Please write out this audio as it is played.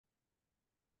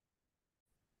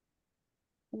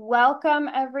Welcome,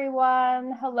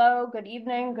 everyone. Hello, good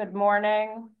evening, good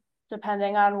morning,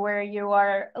 depending on where you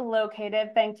are located.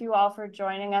 Thank you all for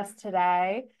joining us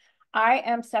today. I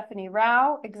am Stephanie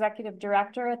Rao, Executive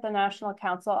Director at the National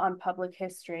Council on Public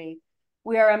History.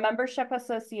 We are a membership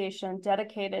association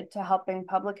dedicated to helping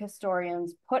public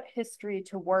historians put history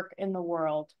to work in the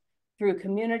world through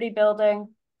community building,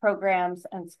 programs,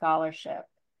 and scholarship.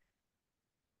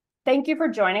 Thank you for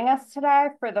joining us today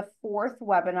for the fourth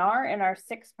webinar in our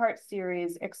six-part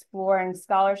series exploring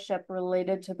scholarship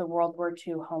related to the World War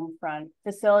II home front,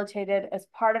 facilitated as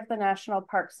part of the National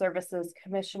Park Service's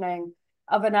commissioning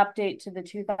of an update to the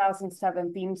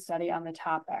 2007 theme study on the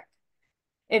topic.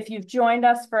 If you've joined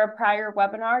us for a prior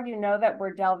webinar, you know that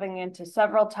we're delving into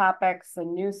several topics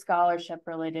and new scholarship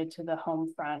related to the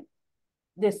home front.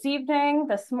 This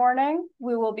morning,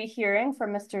 we will be hearing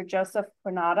from Mr. Joe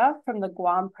Quintana from the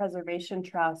Guam Preservation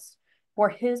Trust for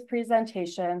his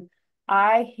presentation,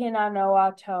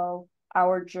 Hinanao-ta,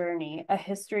 Our Journey, a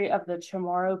History of the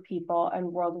CHamoru People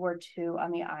and World War II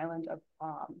on the Island of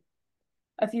Guam.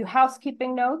 A few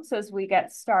housekeeping notes as we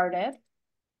get started.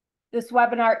 This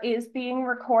webinar is being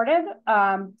recorded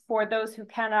for those who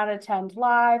cannot attend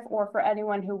live or for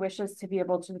anyone who wishes to be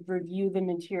able to review the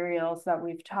materials that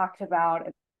we've talked about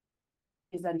in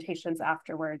presentations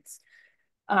afterwards.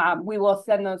 We will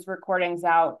send those recordings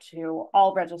out to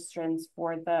all registrants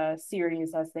for the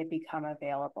series as they become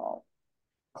available.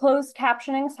 Closed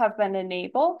captionings have been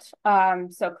enabled,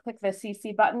 so click the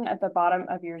CC button at the bottom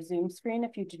of your Zoom screen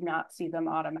if you do not see them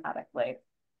automatically.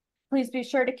 Please be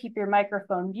sure to keep your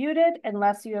microphone muted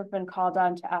unless you have been called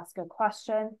on to ask a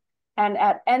question. And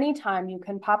at any time, you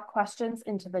can pop questions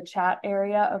into the chat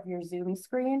area of your Zoom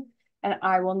screen, and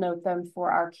I will note them for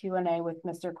our Q&A with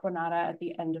Mr. Quintana at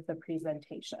the end of the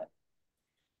presentation.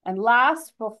 And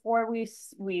last, before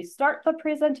we start the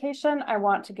presentation, I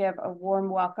want to give a warm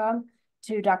welcome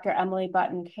to Dr. Emily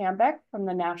Button-Cambick from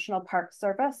the National Park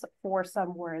Service for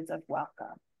some words of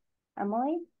welcome.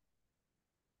 Emily?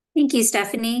 Thank you,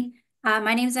 Stephanie.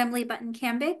 My name is Emily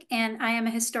Button-Cambick, and I am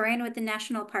a historian with the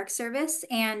National Park Service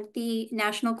and the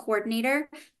National Coordinator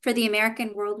for the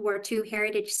American World War II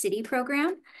Heritage City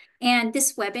Program. And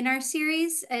this webinar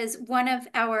series is one of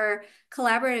our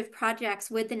collaborative projects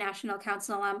with the National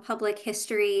Council on Public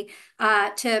History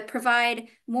to provide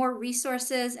more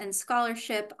resources and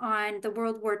scholarship on the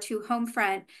World War II home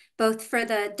front, both for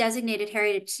the designated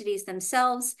heritage cities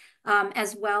themselves,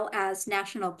 as well as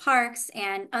national parks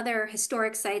and other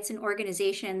historic sites and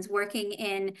organizations working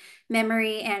in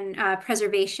memory and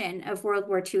preservation of World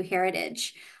War II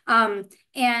heritage.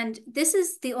 And this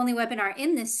is the only webinar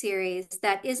in this series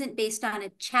that isn't based on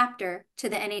a chapter to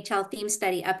the NHL theme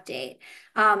study update.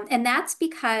 And that's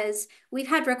because we've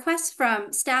had requests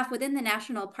from staff within the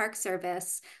National Park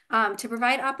Service to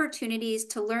provide opportunities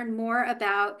to learn more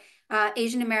about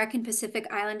Asian American Pacific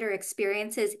Islander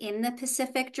experiences in the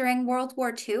Pacific during World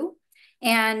War II.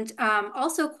 And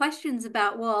also questions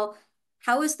about, well,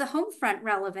 how is the home front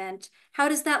relevant? How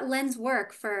does that lens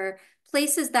work for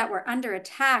places that were under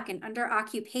attack and under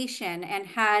occupation and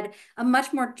had a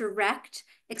much more direct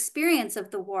experience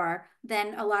of the war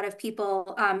than a lot of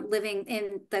people living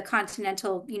in the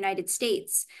continental United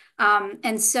States?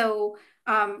 And so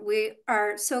we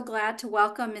are so glad to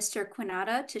welcome Mr.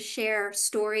 Quintana to share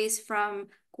stories from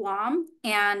Guam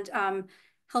and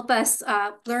help us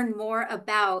learn more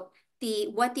about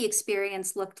what the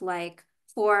experience looked like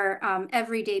for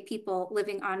everyday people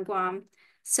living on Guam.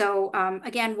 So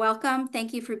again, welcome.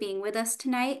 Thank you for being with us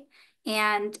tonight.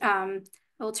 And I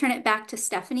will turn it back to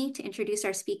Stephanie to introduce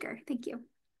our speaker. Thank you.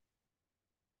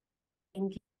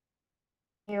 Thank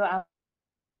you,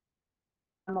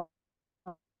 Emily.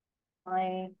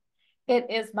 It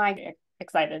is my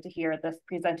excited to hear this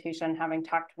presentation, having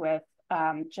talked with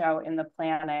Joe in the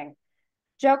planning.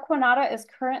 Joe Quintana is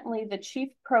currently the Chief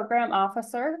Program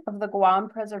Officer of the Guam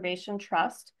Preservation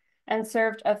Trust and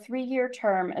served a 3-year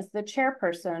term as the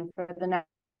chairperson for the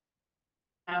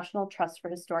National Trust for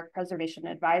Historic Preservation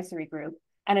Advisory Group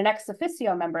and an ex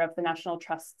officio member of the National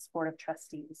Trust's Board of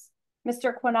Trustees.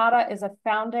 Mr. Quintana is a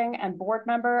founding and board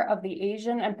member of the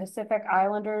Asian and Pacific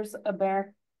Islanders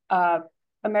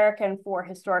American for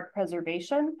Historic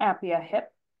Preservation, APIA-HIP.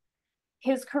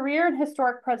 His career in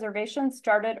historic preservation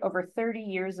started over 30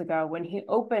 years ago when he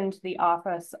opened the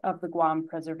office of the Guam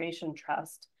Preservation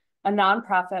Trust, a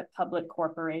nonprofit public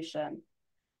corporation.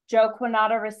 Joe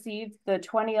Quintana received the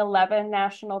 2011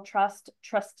 National Trust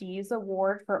Trustees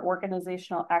Award for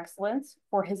Organizational Excellence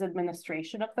for his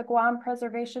administration of the Guam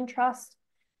Preservation Trust,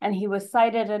 and he was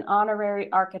cited an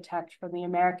honorary architect from the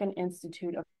American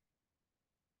Institute of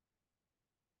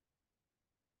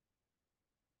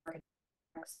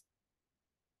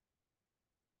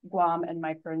Guam and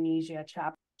Micronesia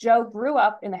chapter. Joe grew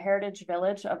up in the heritage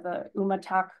village of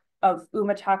Umatak,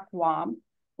 Guam,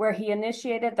 where he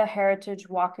initiated the heritage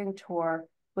walking tour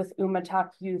with Umatak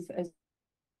youth as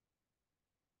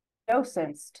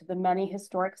docents to the many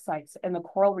historic sites and the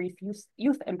coral reef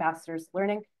youth ambassadors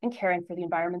learning and caring for the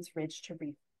environment's ridge to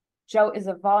reef. Joe is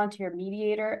a volunteer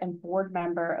mediator and board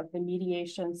member of the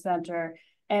Mediation Center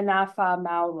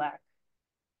Hinanao-ta.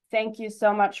 Thank you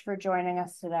so much for joining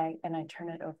us today, and I turn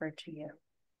it over to you.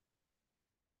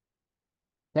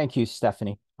 Thank you,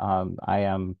 Stephanie.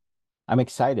 I'm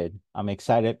excited. I'm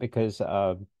excited because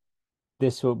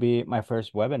this will be my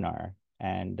first webinar,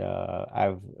 and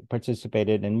I've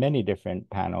participated in many different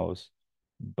panels,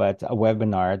 but a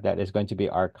webinar that is going to be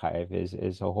archived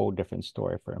is a whole different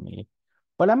story for me.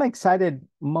 But I'm excited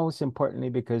most importantly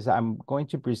because I'm going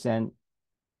to present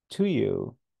to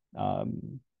you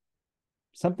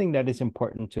something that is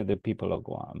important to the people of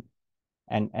Guam,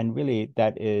 and really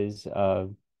that is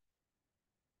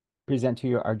present to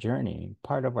you our journey,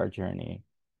 part of our journey.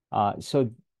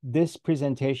 So this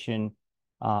presentation,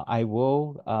 I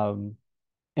will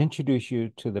introduce you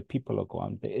to the people of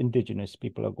Guam, the indigenous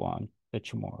people of Guam, the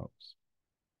Chamorros.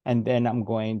 And then I'm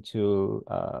going to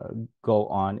go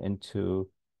on into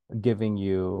giving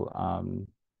you,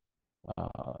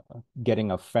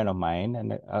 getting a friend of mine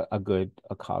and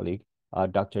a colleague,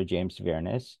 Dr. James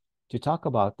Viernes, to talk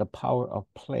about the power of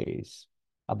place,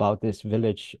 about this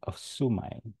village of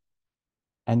Sumay.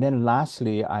 And then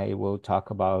lastly, I will talk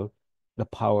about the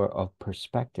power of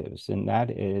perspectives, and that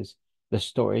is the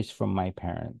stories from my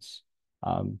parents.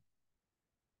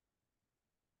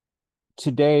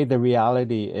 Today, the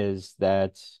reality is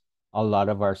that a lot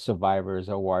of our survivors,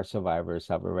 our war survivors,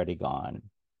 have already gone.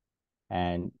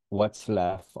 And what's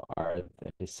left are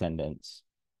the descendants.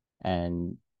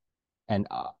 And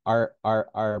our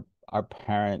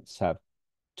parents have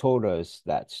told us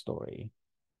that story.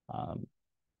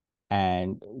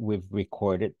 And we've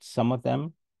recorded some of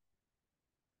them,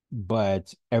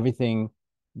 but everything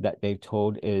that they've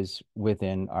told is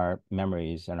within our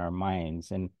memories and our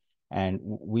minds, and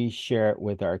we share it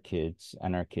with our kids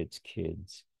and our kids'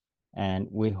 kids, and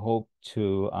we hope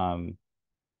to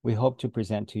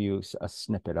present to you a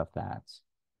snippet of that.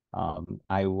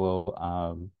 I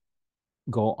will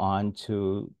go on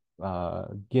to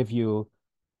give you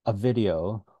a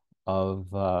video of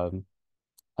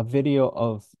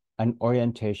an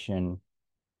orientation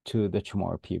to the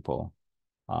Chamorro people.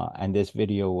 And this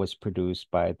video was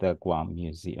produced by the Guam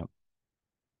Museum.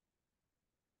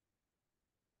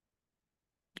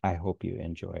 I hope you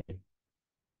enjoy it.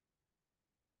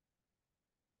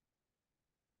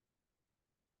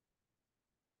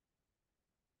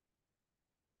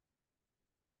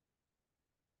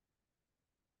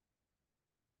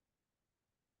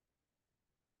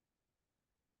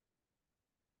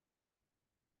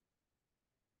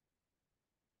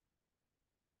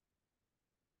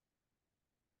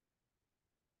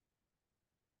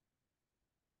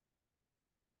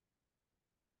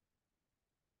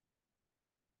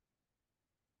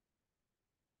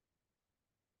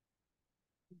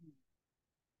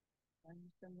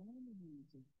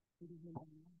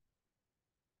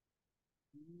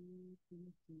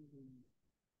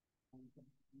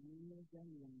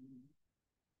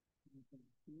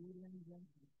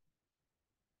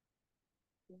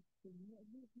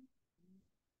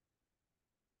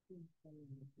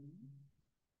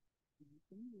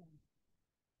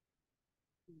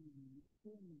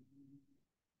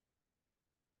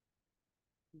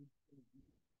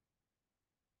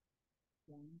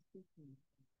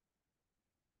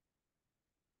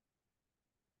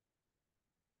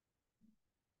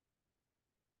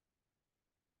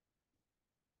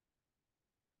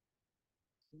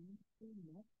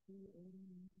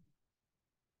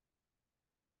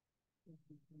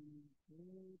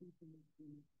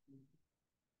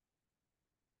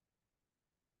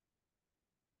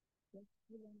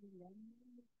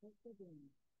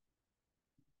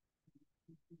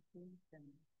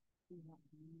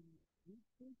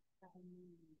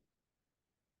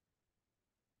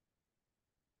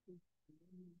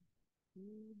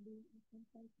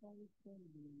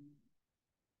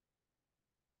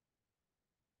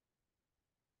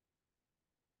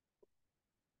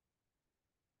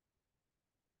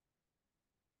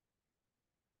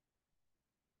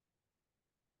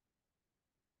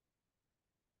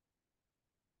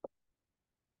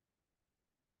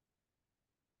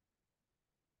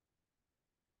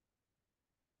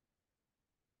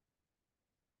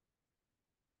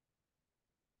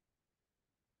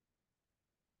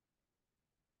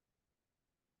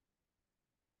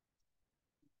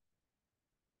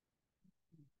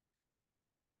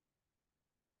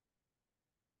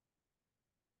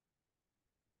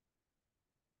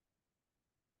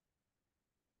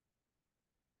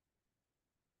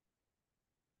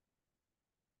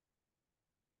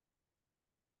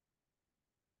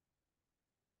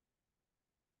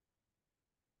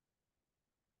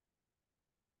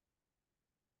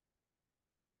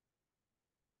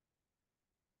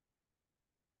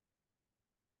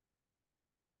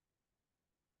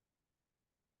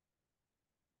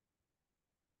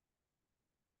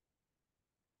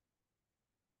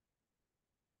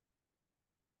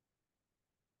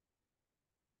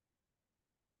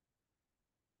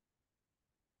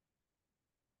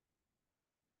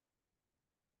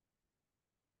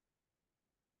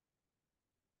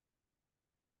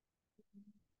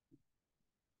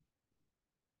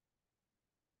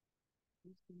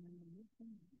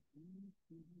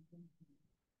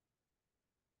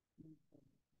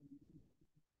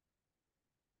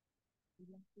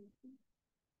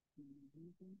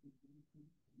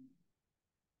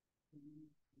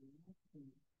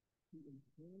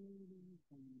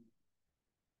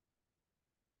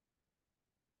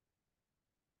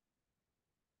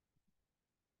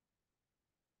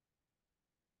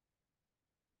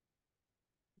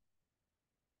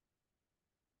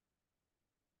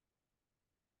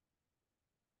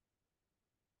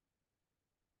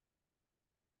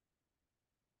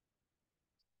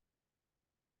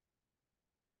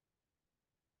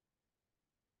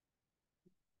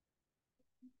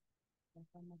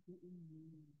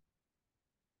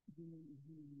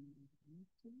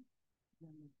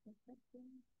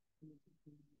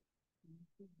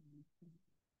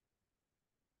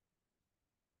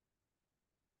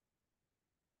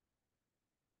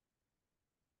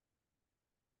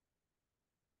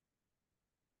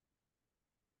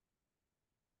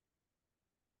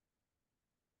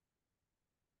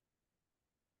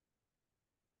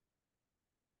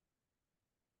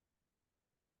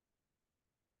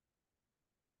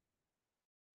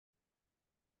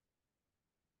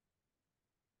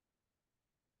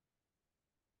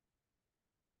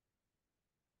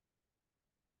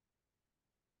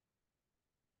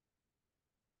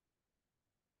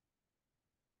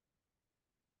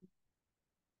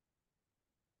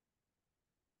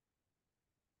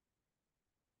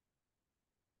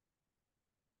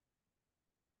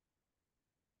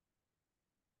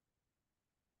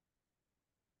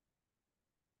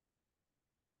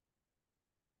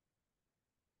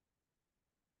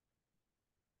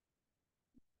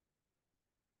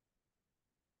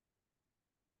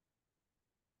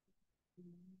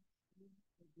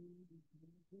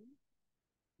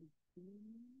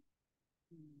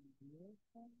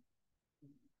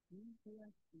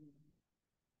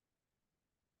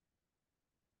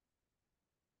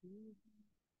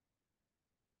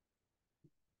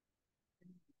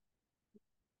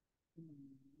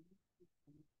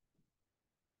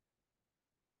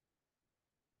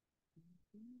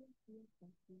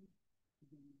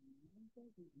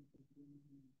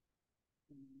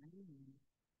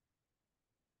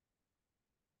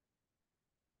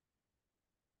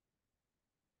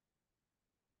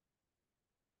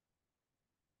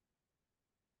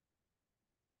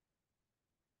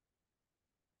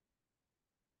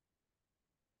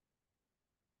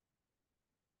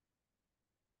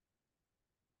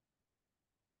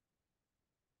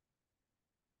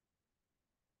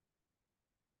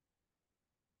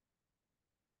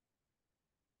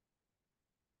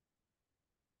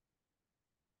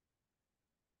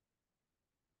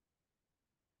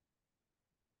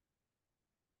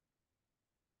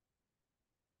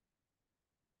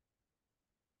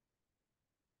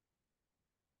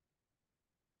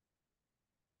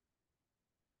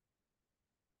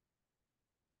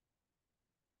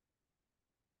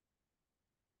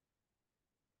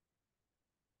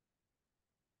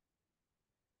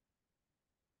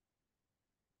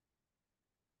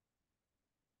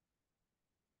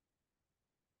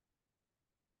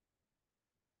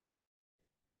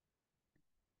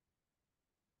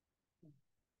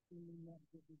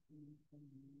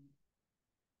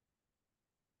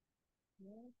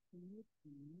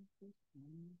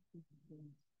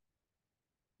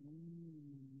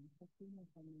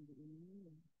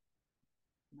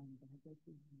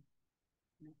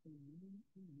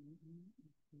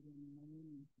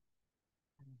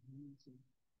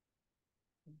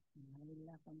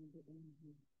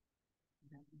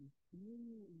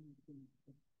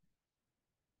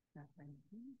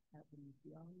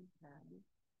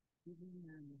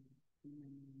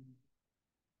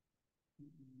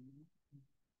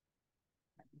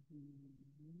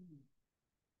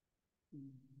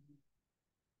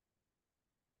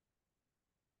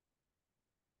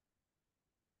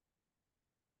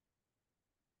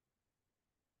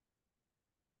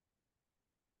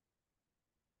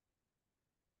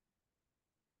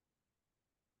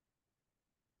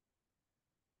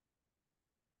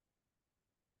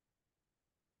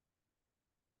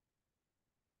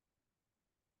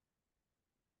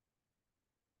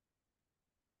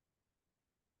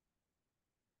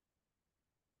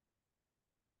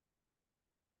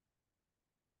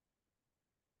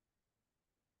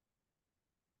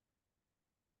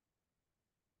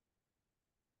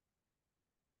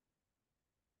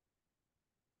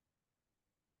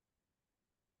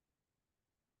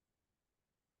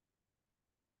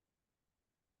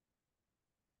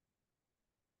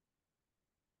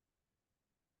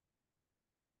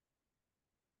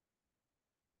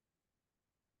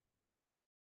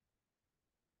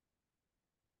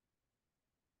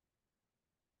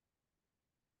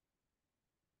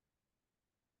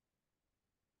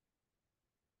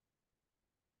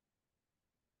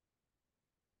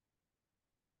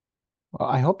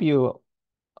 I hope you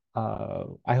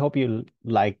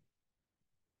like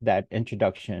that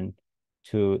introduction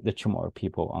to the Chamorro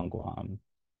people on Guam.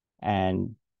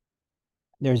 And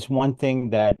there's one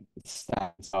thing that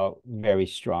stands out very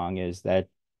strong is that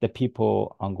the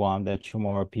people on Guam, the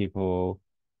Chamorro people,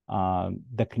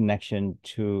 the connection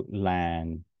to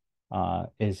land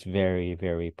is very,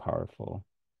 very powerful.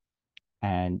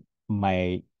 And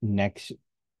my next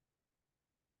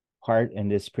part in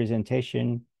this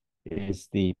presentation is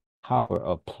the power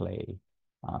of play.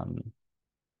 Um,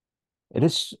 it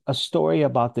is a story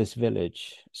about this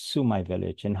village, Sumai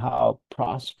village, and how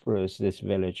prosperous this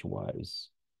village was.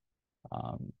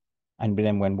 Um, and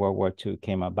then when World War II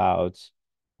came about,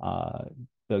 uh,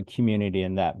 the community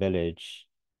in that village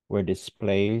were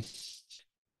displaced,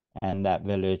 and that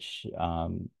village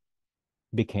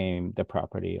became the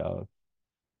property of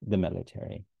the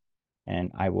military.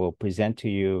 And I will present to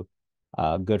you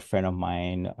a good friend of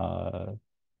mine, Dr.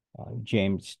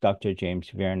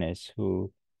 James Viernes,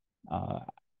 uh,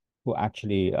 who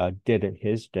actually did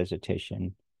his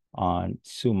dissertation on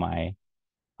Sumai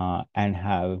and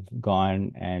have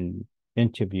gone and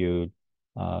interviewed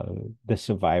the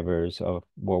survivors of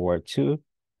World War II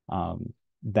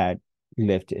that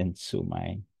lived in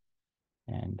Sumai.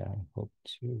 And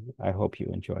I hope you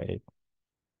enjoy it.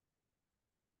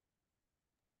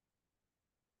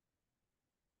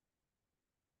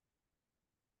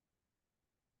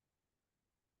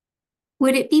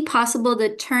 Would it be possible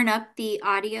to turn up the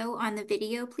audio on the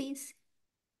video, please?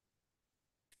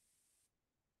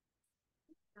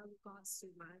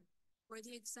 Were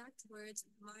the exact words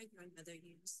my grandmother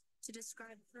used to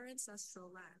describe her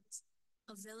ancestral lands,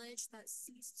 a village that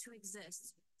ceased to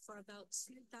exist for about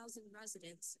 2,000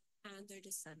 residents and their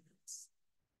descendants.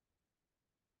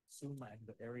 Sumai,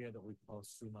 the area that we call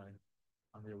Sumai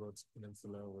on the Rhodes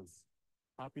Peninsula, was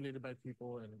populated by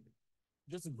people and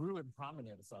just grew in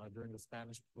prominence during the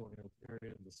Spanish colonial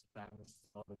period. The Spanish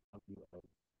saw the value of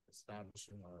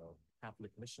establishing a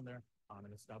Catholic mission there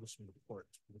and establishing the port.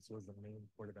 This was the main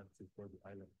port of entry for the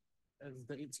island. As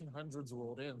the 1800s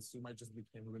rolled in, Sumai just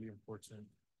became really important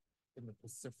in the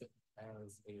Pacific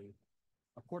as a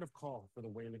port of call for the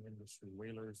whaling industry.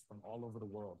 Whalers from all over the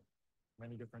world,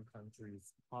 many different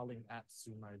countries, calling at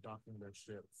Sumai, docking their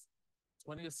ships.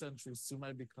 20th century,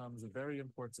 Sumai becomes a very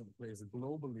important place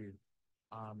globally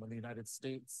when the United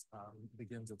States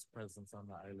begins its presence on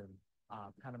the island.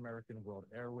 Pan American World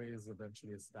Airways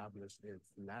eventually established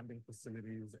its landing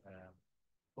facilities and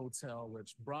hotel,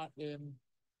 which brought in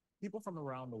people from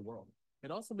around the world. It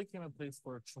also became a place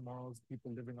for Chamorros,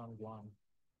 people living on Guam,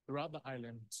 throughout the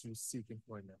island to seek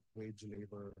employment, wage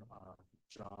labor,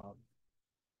 job.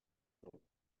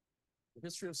 The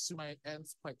history of Sumai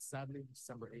ends quite sadly,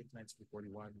 December 8th,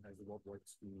 1941, as World War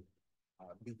II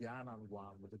began on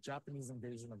Guam. With the Japanese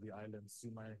invasion of the island,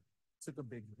 Sumai took a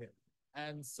big hit.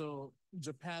 And so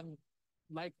Japan,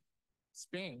 like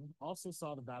Spain, also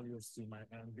saw the value of Sumai,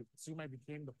 and Sumai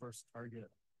became the first target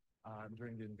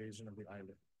during the invasion of the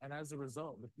island. And as a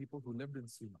result, the people who lived in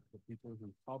Sumai, the people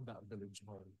who called that village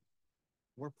home,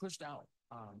 were pushed out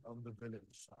of the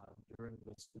village during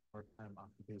this wartime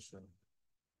occupation.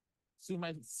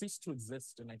 Sumai ceased to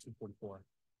exist in 1944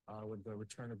 with the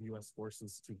return of U.S.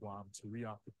 forces to Guam to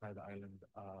reoccupy the island.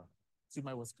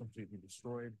 Sumai was completely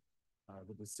destroyed.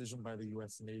 The decision by the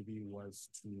U.S. Navy was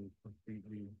to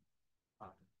completely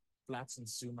flatten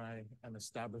Sumai and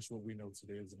establish what we know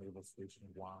today as a naval station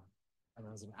in Guam. And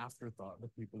as an afterthought, the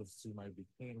people of Sumai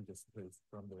became displaced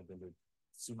from their village.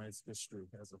 Sumai's history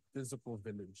as a physical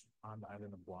village on the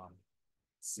island of Guam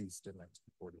ceased in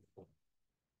 1944.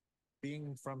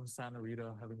 Being from Santa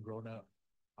Rita, having grown up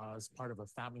as part of a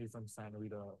family from Santa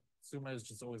Rita, Sumai has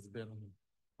just always been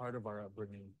part of our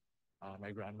upbringing.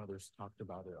 My grandmother's talked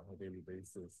about it on a daily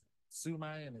basis.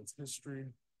 Sumai and its history,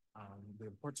 the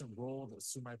important role that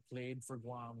Sumai played for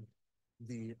Guam,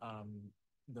 the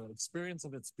experience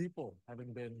of its people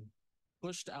having been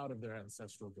pushed out of their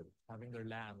ancestral village, having their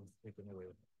land taken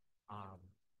away,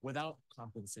 without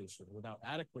compensation, without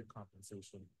adequate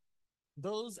compensation.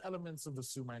 Those elements of the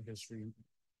Sumai history,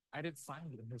 I didn't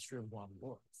find in history of Guam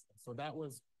books. So that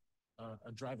was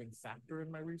a driving factor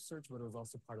in my research, but it was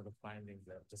also part of the finding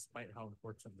that despite how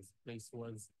important this place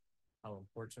was, how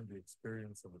important the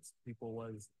experience of its people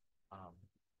was,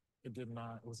 it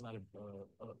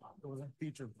wasn't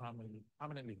featured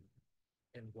prominently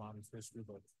in Guam's history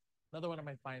books. Another one of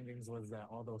my findings was that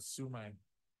although Sumai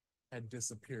had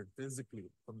disappeared physically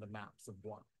from the maps of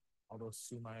Guam, although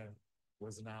Sumai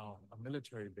was now a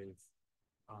military base,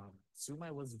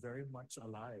 Sumai was very much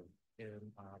alive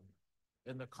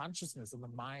in the consciousness and the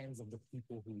minds of the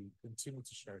people who continue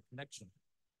to share a connection.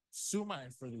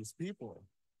 Sumai for these people,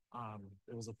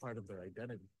 it was a part of their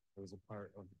identity. It was a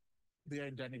part of the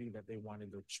identity that they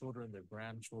wanted their children, their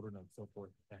grandchildren, and so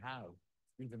forth to have,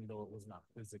 even though it was not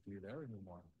physically there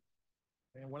anymore.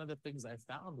 And one of the things I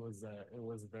found was that it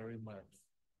was very much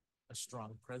a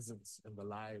strong presence in the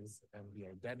lives and the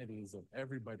identities of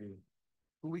everybody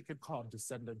who we could call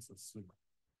descendants of Suma.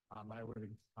 I would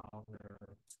encounter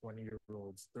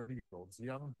 20-year-olds, 30-year-olds,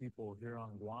 young people here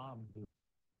on Guam who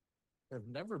have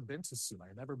never been to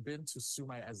Sumai, never been to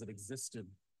Sumai as it existed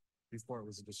before it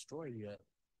was destroyed yet.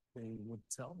 They would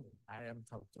tell me, I am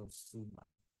Tauto Sumai.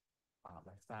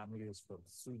 My family is from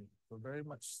Sumai. We're very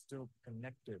much still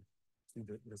connected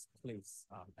to this place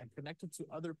and connected to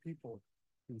other people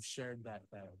who shared that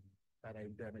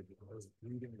identity, was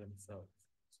rooting themselves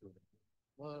to it.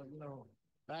 Well,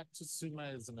 Back to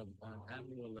Sumai is an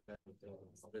annual event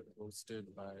that's been hosted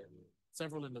by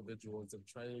several individuals and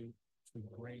try to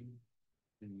bring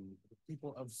the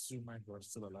people of Sumai who are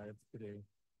still alive today,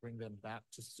 bring them back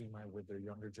to Sumai with their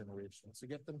younger generation to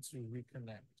get them to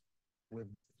reconnect with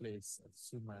the place of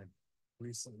Sumai.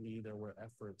 Recently, there were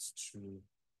efforts to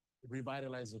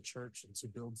revitalize the church and to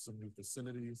build some new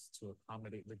facilities to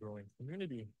accommodate the growing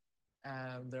community.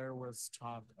 And there was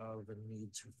talk of a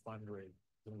need to fundraise.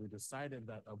 And we decided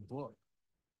that a book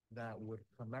that would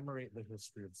commemorate the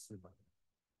history of Sumai,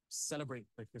 celebrate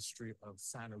the history of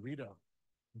Santa Rita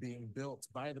being built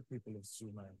by the people of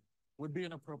Sumai, would be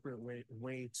an appropriate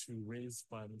way to raise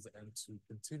funds and to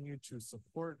continue to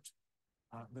support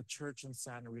the church in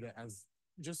Santa Rita as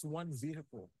just one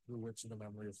vehicle through which the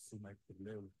memory of Sumai could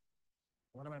live.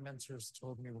 One of my mentors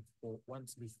told me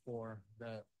once before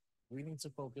that we need to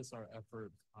focus our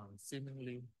effort on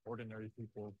seemingly ordinary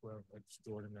people who have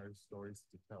extraordinary stories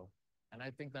to tell. And I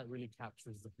think that really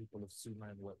captures the people of Sumai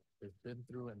and what they've been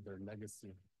through and their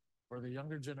legacy. For the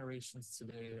younger generations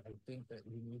today, I think that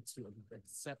we need to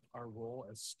accept our role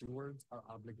as stewards, our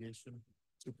obligation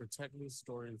to protect these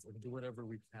stories and do whatever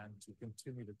we can to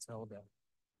continue to tell them.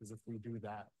 Because if we do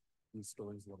that, these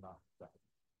stories will not die.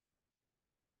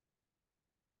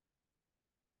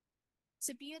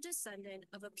 To be a descendant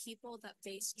of a people that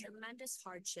faced tremendous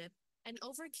hardship and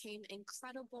overcame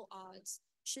incredible odds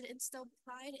should instill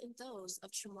pride in those of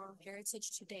Chamorro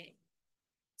heritage today.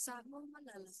 Sa'mo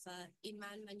malalafa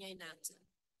iman manyaynata.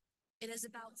 It is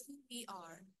about who we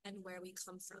are and where we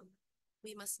come from.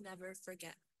 We must never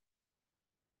forget.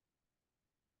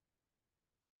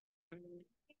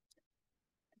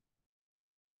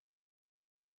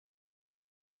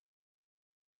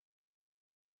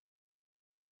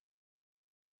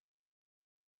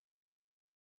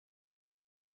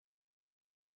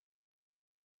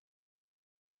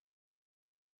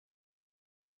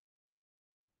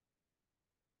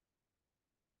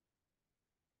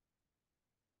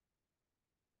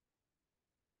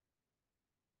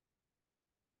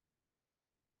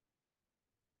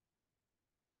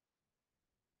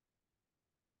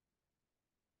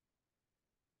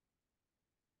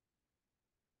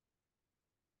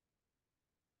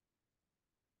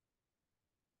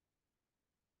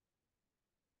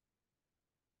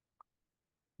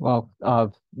 Well,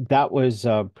 that was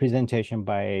a presentation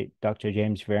by Dr.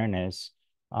 James Vernes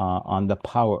on the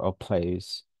power of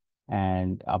place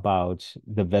and about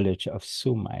the village of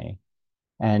Sumai.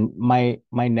 And my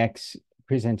next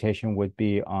presentation would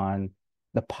be on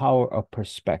the power of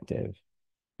perspective.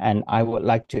 And I would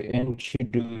like to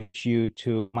introduce you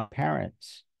to my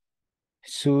parents,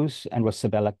 Sus and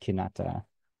Rosabella Kinata.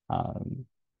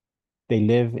 They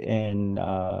live in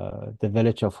the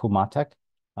village of Humatak,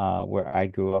 where I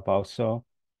grew up also.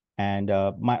 And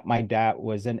my dad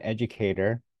was an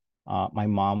educator. My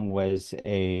mom was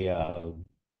a uh,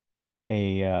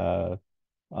 a,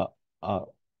 a,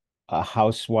 a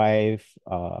housewife.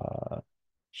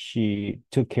 She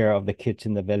took care of the kids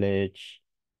in the village.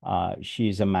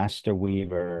 She's a master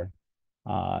weaver.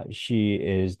 She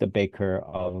is the baker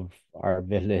of our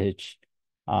village.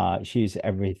 She's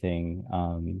everything.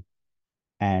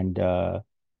 And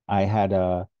I had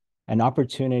an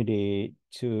opportunity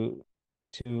to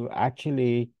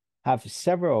actually have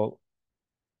several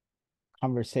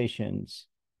conversations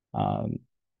um,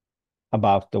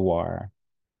 about the war.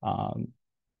 Um,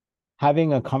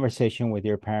 Having a conversation with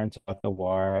your parents about the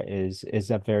war is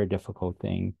a very difficult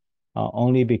thing,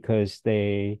 only because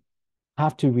they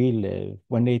have to relive.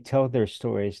 When they tell their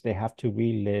stories, they have to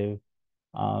relive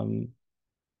um,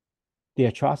 the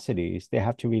atrocities. They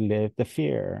have to relive the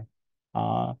fear.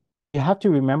 Uh, you have to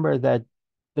remember that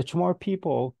the Chamorro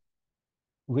people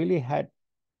really had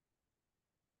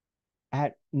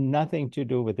nothing to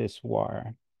do with this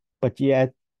war, but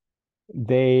yet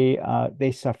they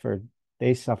suffered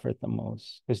They suffered the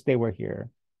most because they were here.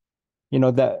 You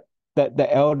know, the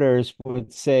elders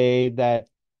would say that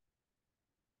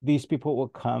these people will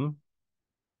come,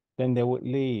 then they would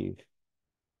leave.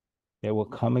 They will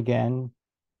come again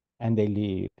and they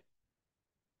leave.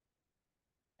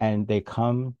 And they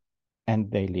come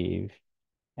and they leave.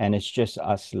 And it's just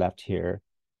us left here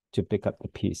to pick up the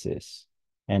pieces.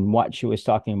 And what she was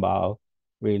talking about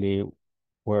really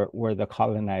were the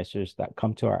colonizers that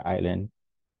come to our island,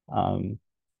 um,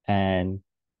 and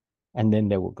then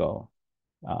they will go.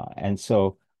 And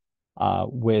so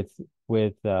with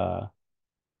the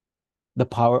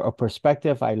power of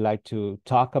perspective, I like to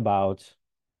talk about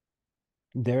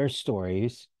their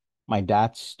stories, my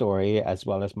dad's story as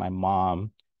well as my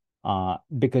mom,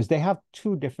 because they have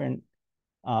two different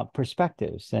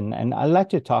perspectives. And I like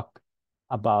to talk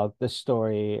about the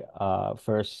story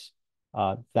first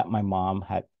that my mom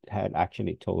had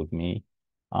actually told me.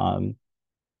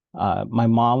 My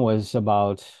mom was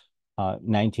about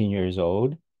 19 years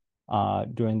old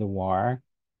during the war,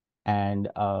 and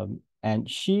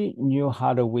she knew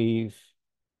how to weave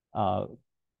uh,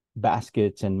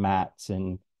 baskets and mats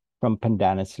and from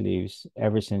pandanus leaves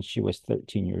ever since she was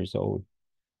 13 years old.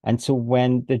 And so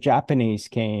when the Japanese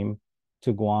came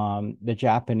to Guam, the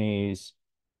Japanese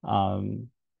um,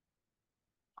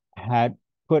 had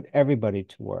put everybody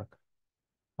to work.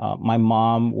 My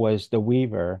mom was the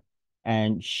weaver,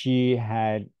 and she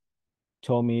had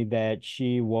told me that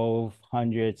she wove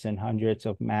hundreds and hundreds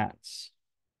of mats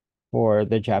for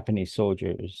the Japanese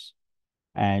soldiers.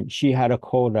 And she had a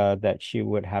quota that she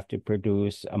would have to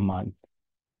produce a month.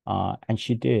 And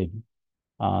she did.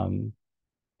 Um,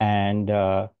 and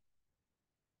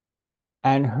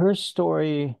her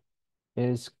story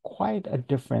is quite a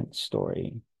different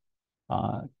story.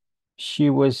 Uh, she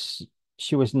was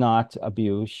she was not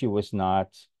abused. She was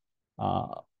not,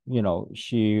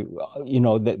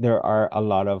 that there are a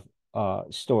lot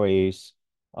of stories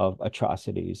of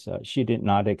atrocities. She did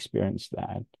not experience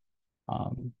that.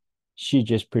 Um, she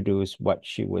just produced what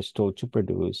she was told to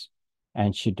produce,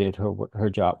 and she did her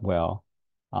job well.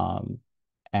 Um,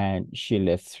 and she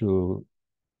lived through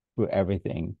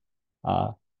everything.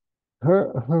 Uh,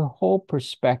 her whole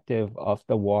perspective of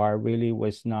the war really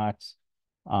was not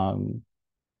um,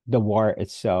 the war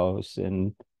itself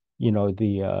and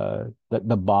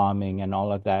the bombing and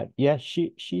all of that. Yes,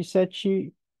 she said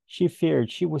she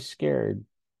feared, she was scared,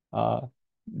 uh,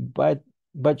 but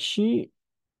she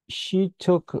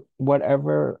took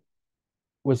whatever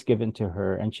was given to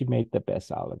her and she made the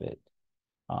best out of it.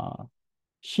 Uh,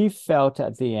 she felt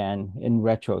at the end, in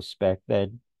retrospect, that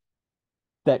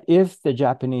if the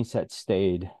Japanese had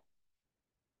stayed,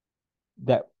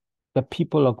 that the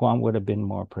people of Guam would have been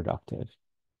more productive.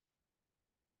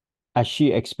 As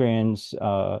she experienced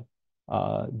the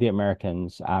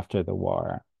Americans after the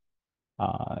war,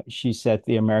 she said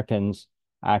the Americans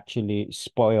actually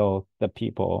spoiled the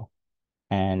people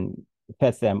and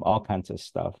fed them all kinds of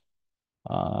stuff,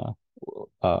 uh,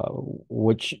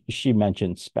 which she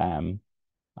mentioned spam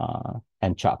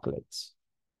and chocolates.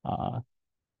 Uh,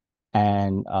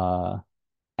 and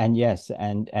yes,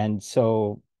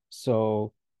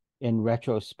 so in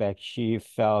retrospect, she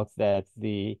felt that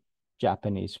the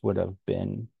Japanese would have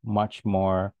been much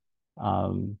more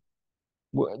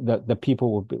the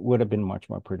people would have been much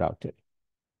more productive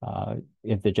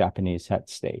if the Japanese had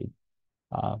stayed.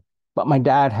 Uh, but my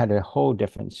dad had a whole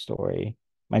different story.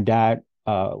 My dad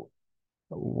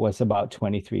was about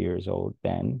 23 years old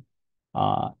then,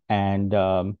 and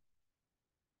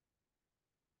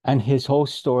his whole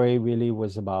story really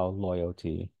was about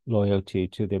loyalty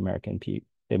to the American people,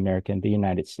 the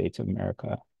United States of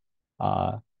America.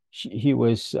 Uh,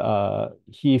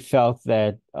 he felt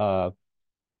that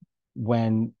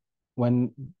when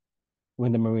when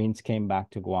when the Marines came back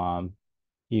to Guam,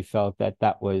 he felt that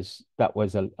that was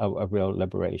a real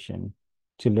liberation,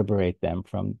 to liberate them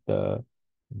from the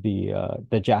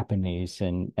Japanese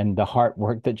and the hard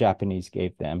work the Japanese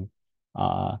gave them.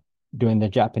 Uh, During the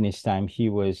Japanese time, he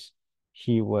was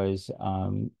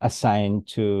assigned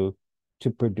to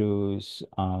produce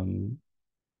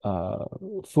uh,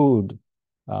 food,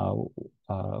 uh,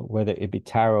 whether it be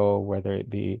taro, whether it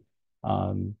be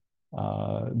um,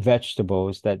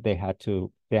 vegetables that they had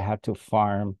to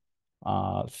farm,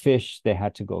 fish they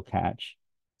had to go catch.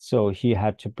 So he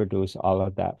had to produce all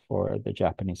of that for the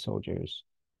Japanese soldiers,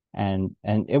 and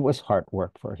it was hard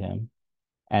work for him.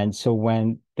 And so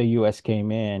when the U.S.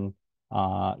 came in,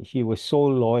 he was so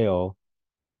loyal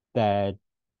that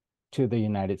to the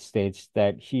United States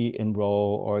that he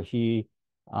enroll or he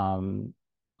um,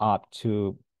 opt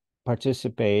to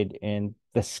participate in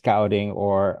the scouting,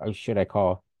 or should I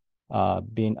call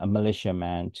being a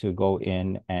militiaman to go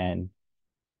in and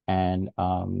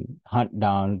hunt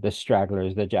down the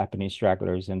stragglers, the Japanese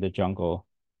stragglers in the jungle,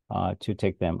 to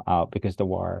take them out because the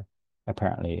war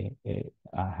apparently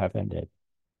have ended,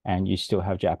 and you still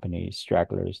have Japanese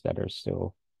stragglers that are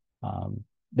still,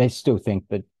 they still think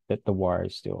that the war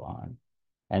is still on,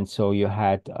 and so you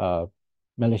had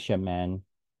militiamen,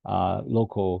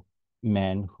 local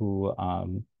men who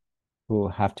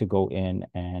have to go in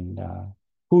and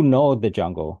who know the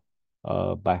jungle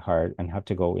by heart and have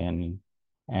to go in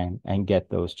and get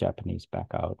those Japanese back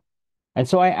out. And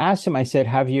so I asked him, I said,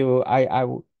 have you, I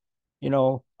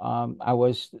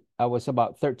was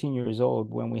about 13 years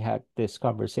old when we had this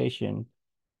conversation.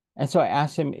 And so I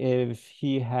asked him if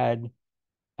he had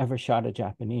ever shot a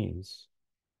Japanese.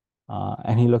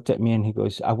 And he looked at me and he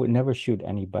goes, I would never shoot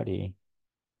anybody.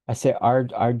 I said,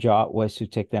 our job was to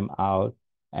take them out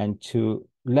and to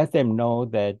let them know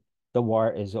that the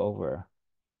war is over.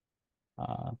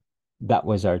 That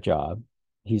was our job.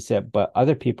 He said, but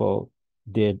other people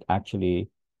did actually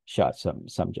shot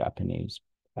some Japanese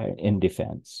in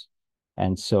defense.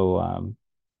 And so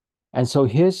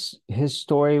his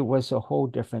story was a whole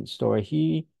different story.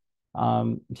 He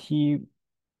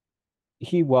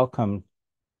welcomed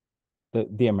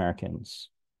the Americans.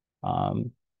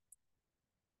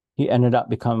 He ended up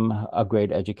becoming a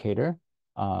great educator.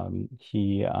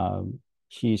 He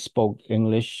spoke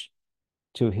English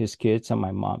to his kids, and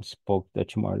my mom spoke the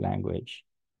Chamorro language.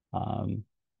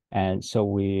 And so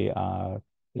we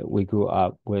grew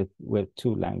up with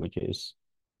two languages.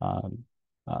 Um,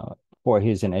 for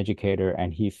he's an educator,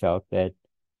 and he felt that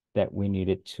we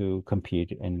needed to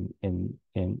compete in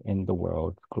the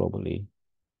world globally.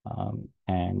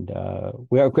 And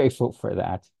we are grateful for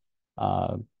that.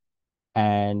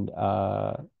 And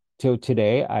till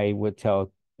today, I would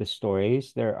tell the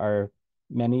stories. There are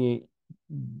many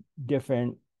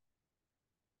different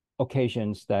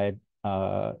occasions that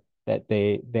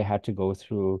they had to go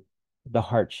through, the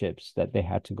hardships that they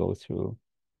had to go through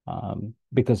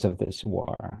because of this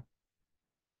war,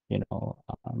 you know,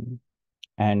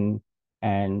 and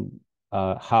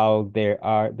how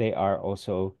they are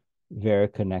also very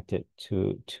connected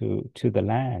to the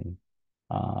land.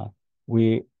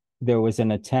 We There was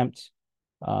an attempt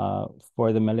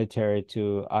for the military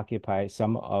to occupy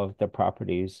some of the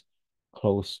properties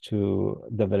close to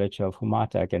the village of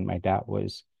Humatak, and my dad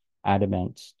was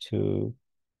adamant to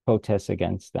protest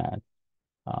against that,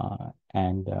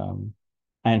 and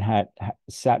had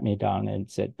sat me down and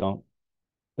said, don't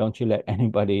you let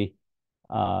anybody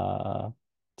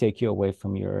take you away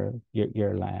from your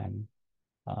land.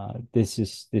 This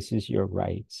is your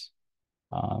rights,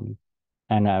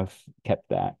 and I've kept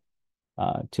that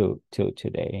till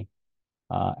today,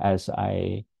 as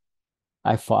I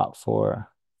fought for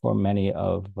many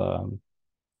of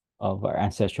our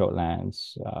ancestral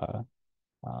lands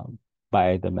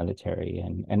by the military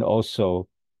and also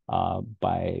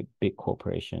by big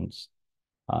corporations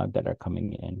that are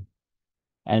coming in.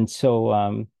 And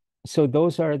so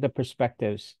those are the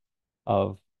perspectives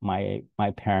of my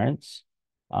parents.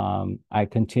 I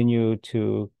continue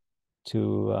to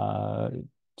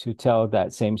tell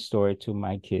that same story to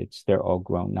my kids. They're all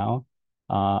grown now,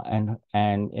 and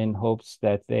in hopes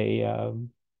that they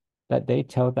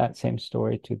tell that same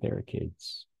story to their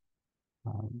kids.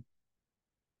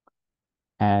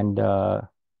 And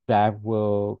that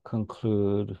will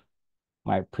conclude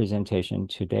my presentation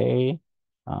today.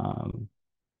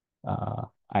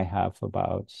 I have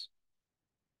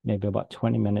maybe about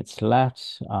 20 minutes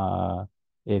left.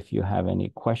 If you have any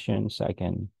questions, I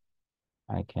can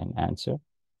answer.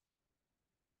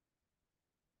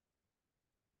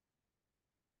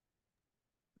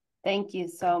 Thank you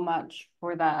so much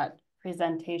for that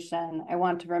presentation. I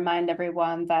want to remind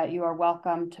everyone that you are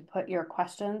welcome to put your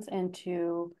questions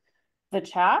into the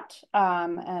chat,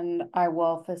 and I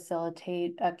will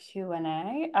facilitate a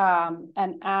Q&A.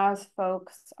 And as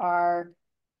folks are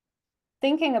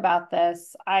thinking about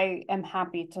this, I am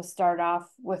happy to start off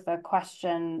with a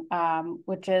question,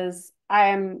 which is,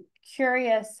 I'm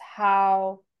curious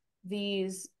how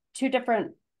these two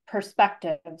different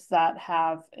perspectives that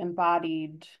have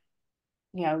embodied,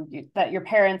 that your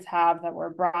parents have, that were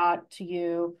brought to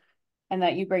you and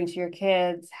that you bring to your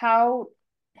kids, how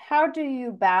do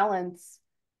you balance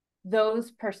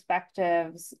those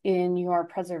perspectives in your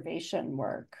preservation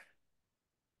work?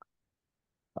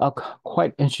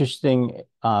 Quite interesting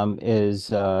is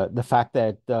the fact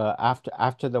that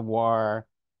after the war,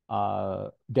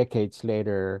 decades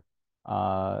later,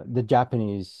 the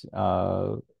Japanese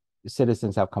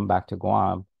citizens have come back to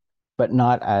Guam, but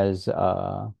not as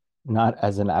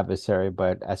an adversary,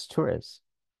 but as tourists.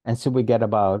 And so we get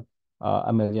about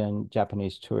 1 million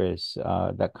Japanese tourists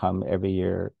that come every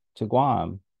year to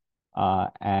Guam.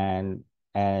 And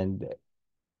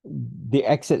the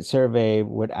exit survey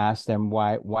would ask them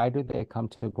why do they come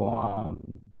to Guam?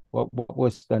 What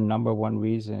was the number one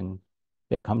reason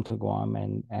they come to Guam?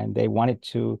 And they wanted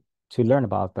to learn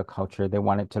about the culture. They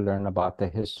wanted to learn about the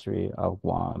history of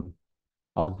Guam,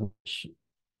 of which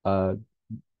uh,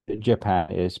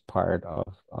 Japan is part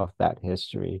of that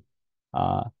history.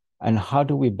 Uh, and how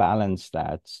do we balance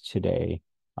that today?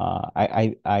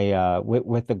 With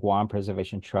the Guam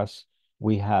Preservation Trust,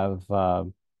 we have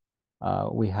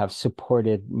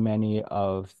supported many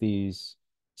of these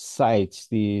sites,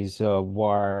 these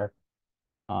war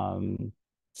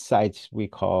sites we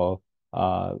call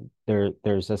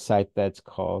there's a site that's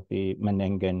called the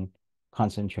Menengan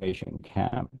concentration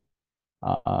camp.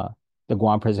 Uh, the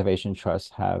Guam Preservation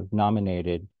Trust have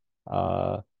nominated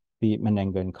the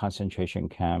Menengan concentration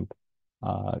camp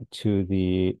to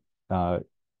the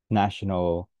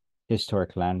National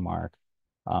Historic Landmark.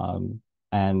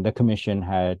 And the commission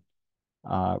had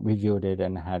reviewed it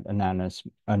and had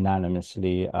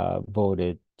unanimously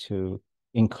voted to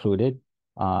include it.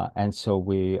 And so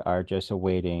we are just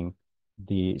awaiting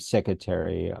the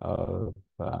Secretary of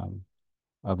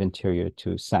Interior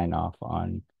to sign off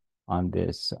on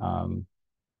this on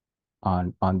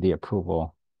the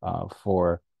approval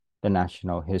for the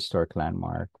National Historic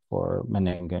Landmark for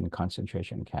Menengan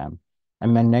concentration camp.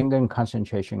 And Menengan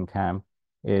concentration camp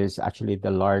is actually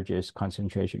the largest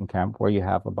concentration camp, where you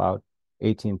have about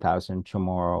 18,000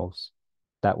 Chamorros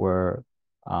that were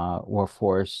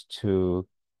forced to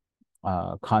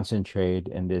concentrate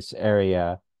in this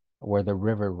area where the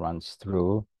river runs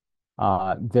through.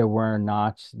 They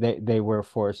were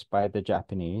forced by the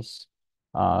Japanese.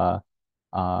 And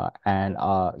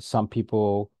some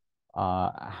people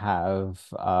have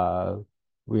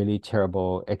really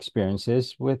terrible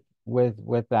experiences with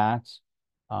that,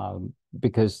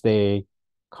 because they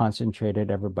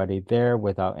concentrated everybody there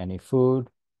without any food.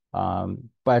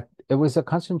 But it was a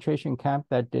concentration camp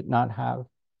that did not have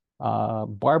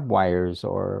barbed wires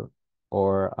or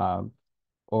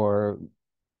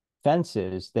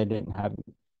fences. They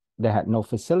had no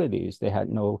facilities. They had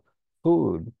no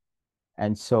food.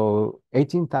 And so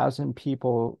 18,000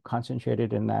 people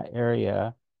concentrated in that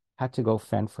area had to go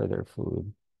fend for their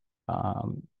food.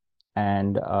 Um,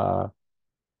 and uh,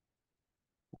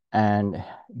 and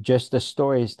just the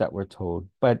stories that were told.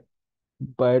 But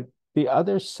the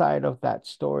other side of that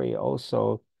story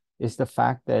also is the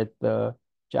fact that the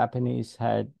Japanese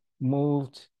had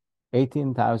moved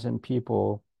 18,000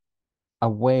 people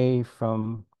away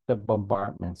from the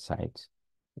bombardment site,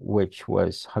 which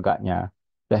was Hagåtña,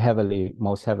 the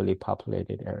most heavily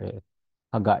populated area,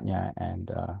 Hagåtña and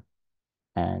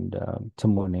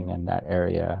Tamuning in that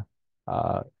area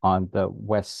on the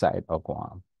west side of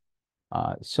Guam.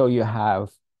 So you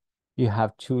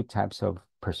have two types of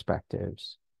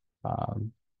perspectives,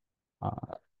 um,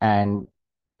 uh, and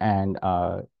and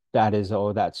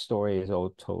that story is all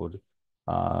told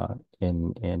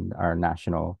in our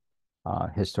national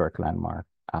historic landmark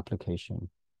application.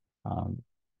 Um,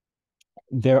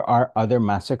 there are other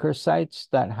massacre sites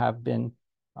that have been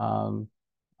um,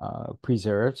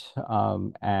 preserved,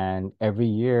 and every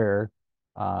year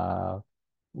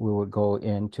we would go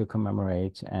in to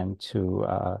commemorate and to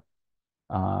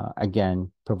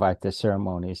again provide the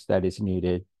ceremonies that is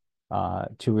needed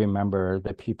to remember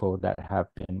the people that have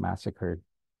been massacred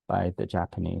by the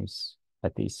Japanese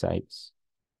at these sites.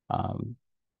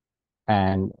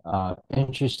 And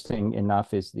interesting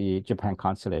enough is the Japan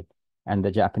consulate and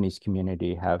the Japanese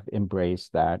community have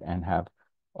embraced that and have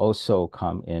also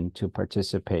come in to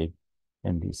participate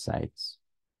in these sites,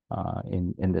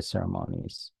 in the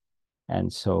ceremonies.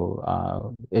 And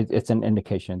so it's an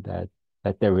indication that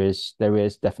there is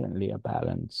definitely a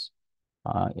balance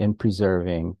in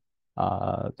preserving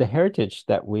the heritage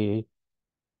that we,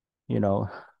 you know,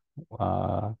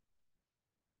 uh,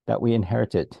 that we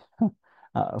inherited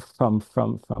from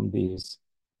these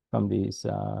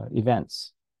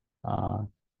events,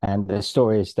 and the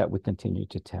stories that we continue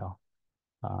to tell,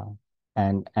 uh,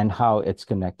 and how it's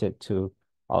connected to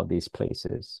all these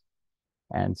places.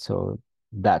 And so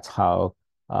that's how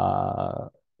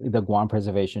the Guam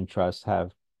Preservation Trust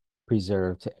have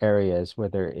preserved areas,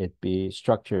 whether it be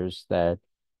structures that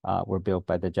were built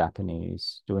by the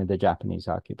Japanese during the Japanese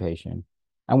occupation.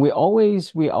 And we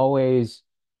always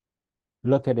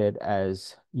look at it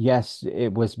as, yes,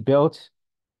 it was built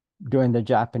during the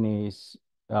Japanese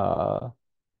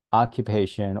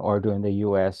occupation or during the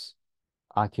US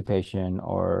occupation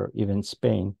or even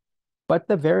Spain. But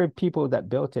the very people that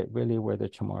built it really were the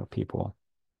Chamorro people.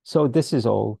 So this is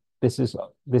all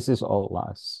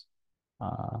us.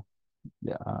 Uh,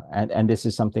 and this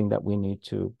is something that we need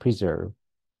to preserve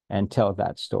and tell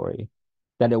that story,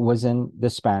 that it wasn't the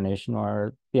Spanish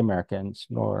nor the Americans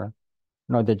nor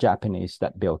the Japanese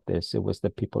that built this. It was the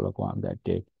people of Guam that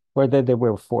did, whether they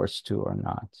were forced to or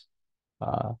not.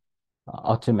 Uh,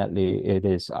 Ultimately, it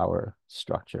is our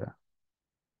structure.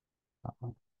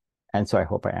 And so I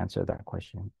hope I answered that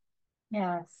question.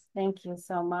 Yes, thank you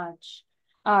so much.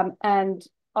 And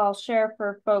I'll share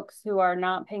for folks who are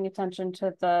not paying attention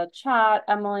to the chat,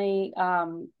 Emily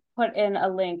put in a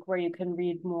link where you can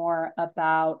read more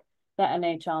about the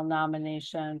NHL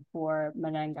nomination for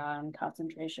Menengan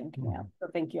concentration camp. So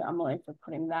thank you, Emily, for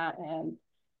putting that in.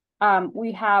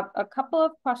 We have a couple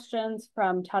of questions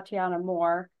from Tatiana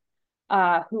Moore,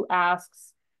 who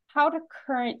asks, how do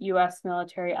current U.S.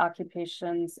 military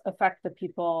occupations affect the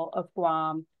people of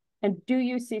Guam? And do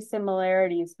you see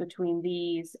similarities between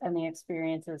these and the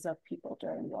experiences of people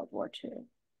during World War II?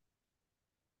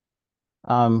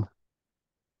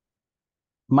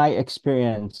 My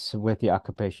experience with the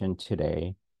occupation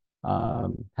today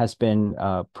has been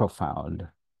profound.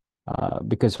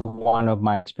 Because one of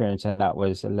my experience, and that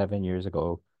was 11 years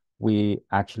ago, we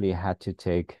actually had to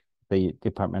take the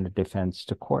Department of Defense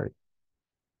to court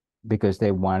because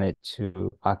they wanted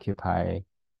to occupy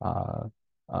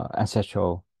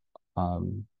ancestral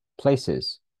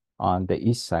places on the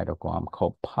east side of Guam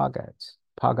called Pagat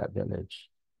Village.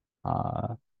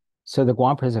 So the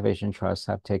Guam Preservation Trust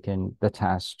have taken the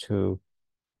task to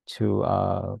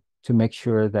make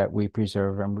sure that we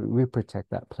preserve and we protect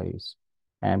that place.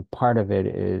 And part of it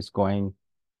is going,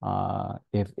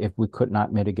 if we could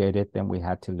not mitigate it, then we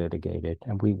had to litigate it.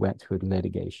 And we went through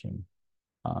litigation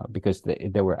because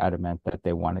they were adamant that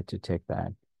they wanted to take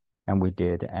that. And we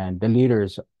did. And the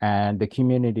leaders and the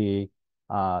community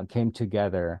came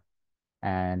together,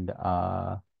 and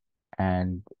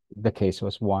the case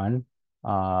was won.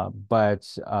 But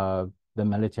the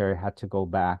military had to go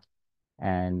back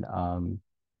and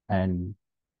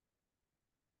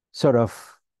sort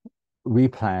of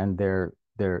replan their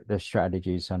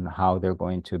strategies on how they're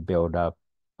going to build up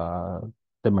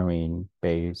the Marine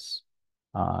base.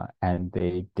 And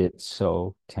they did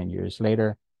so 10 years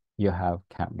later. You have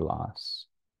Camp Bloss.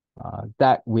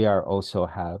 That we also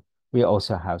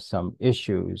have some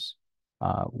issues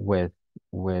with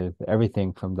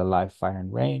everything from the live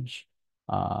firing range,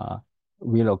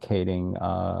 relocating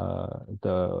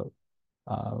the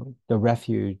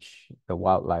refuge, the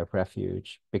wildlife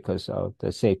refuge, because of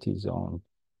the safety zone,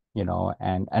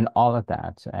 and all of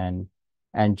that, and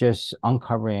just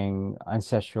uncovering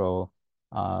ancestral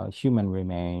human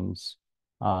remains,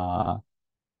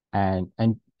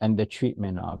 and the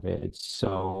treatment of it.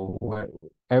 So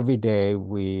every day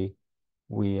we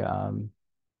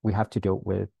have to deal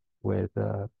with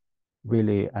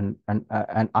really an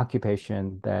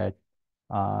occupation that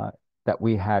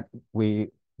we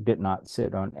did not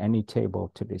sit on any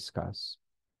table to discuss.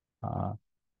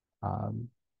 Um,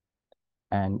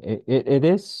 and it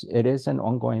is an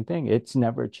ongoing thing. It's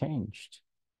never changed.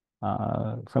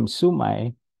 From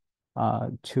Sumai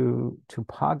to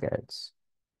Poggets,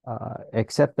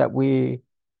 except that we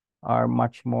are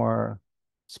much more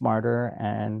smarter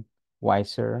and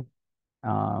wiser,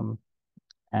 um,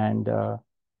 and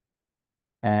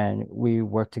we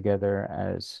work together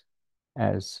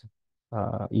as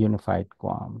unified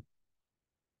Guam.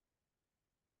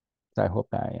 So I hope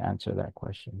I answer that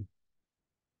question.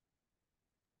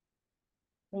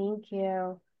 Thank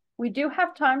you. We do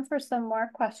have time for some more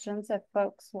questions if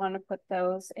folks want to put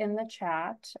those in the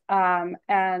chat.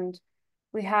 And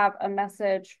we have a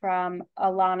message from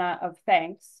Alana of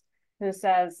Thanks, who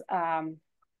says, I'm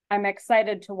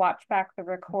excited to watch back the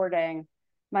recording.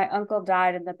 My uncle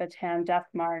died in the Bataan Death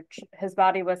March. His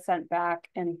body was sent back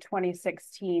in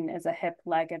 2016 as a hip,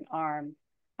 leg, and arm.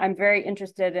 I'm very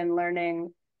interested in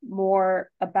learning more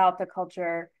about the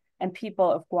culture and people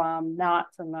of Guam,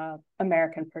 not from an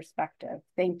American perspective.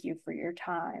 Thank you for your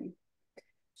time.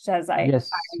 Says Yes,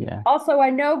 yeah. Also,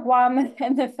 I know Guam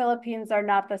and the Philippines are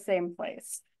not the same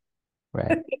place.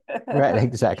 Right. Right,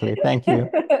 exactly. Thank you.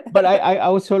 But I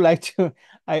also like to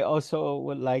I also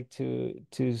would like to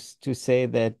say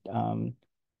that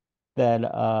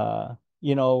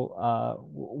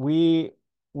we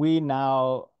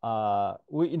now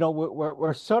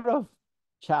we're sort of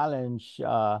challenged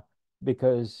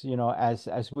because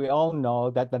as we all know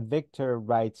that the victor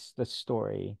writes the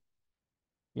story,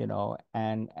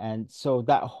 and so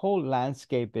that whole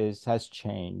landscape has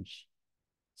changed.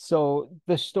 So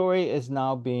the story is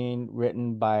now being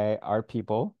written by our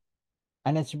people,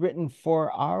 and it's written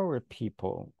for our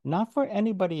people, not for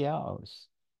anybody else.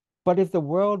 But if the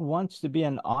world wants to be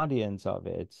an audience of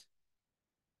it,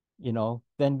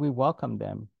 then we welcome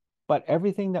them. But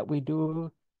everything that we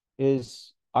do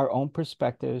is our own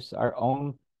perspectives, our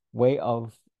own way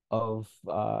of we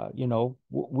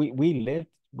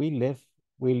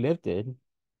lived it.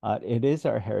 It is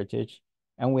our heritage,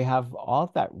 and we have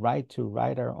all that right to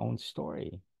write our own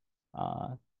story.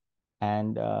 Uh,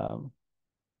 and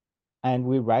and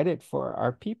we write it for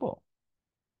our people.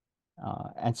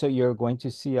 And so you're going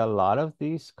to see a lot of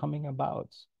these coming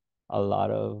about, a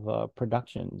lot of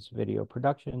productions, video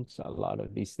productions, a lot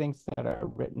of these things that are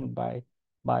written by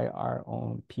our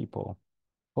own people,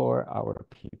 for our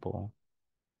people.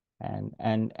 And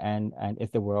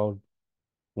if the world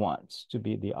wants to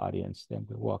be the audience, then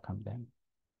we welcome them.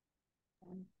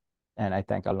 And I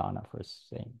thank Alana for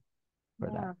saying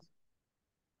that.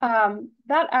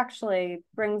 That actually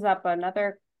brings up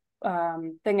another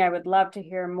thing I would love to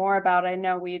hear more about. I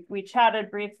know we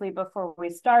chatted briefly before we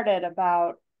started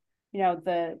about,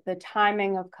 the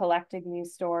timing of collecting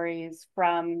these stories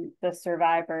from the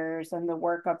survivors and the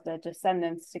work of the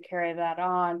descendants to carry that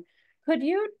on. Could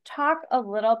you talk a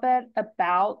little bit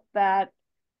about that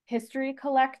history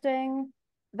collecting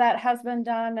that has been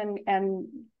done, and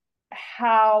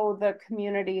how the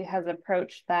community has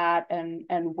approached that,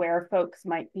 and where folks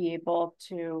might be able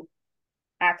to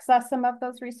access some of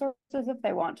those resources if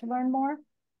they want to learn more?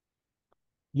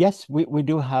 Yes, we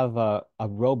do have a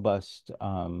robust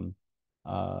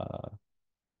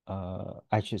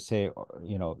I should say,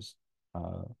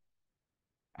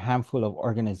 handful of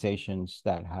organizations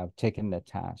that have taken the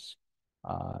task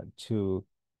to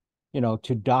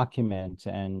to document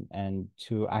and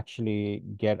to actually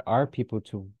get our people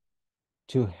to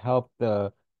help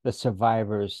the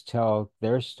survivors tell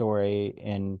their story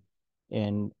in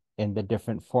the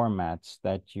different formats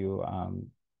that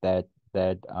that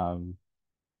that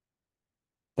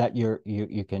that you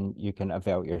can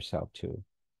avail yourself to.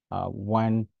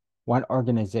 One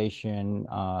organization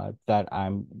that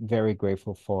I'm very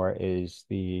grateful for is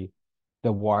the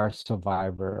War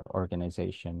Survivor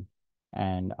Organization,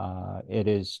 and it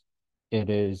is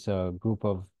a group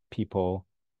of people.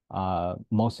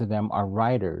 Most of them are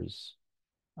writers,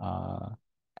 uh,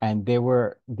 and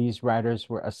these writers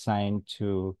were assigned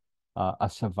to a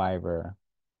survivor,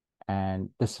 and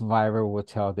the survivor will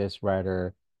tell this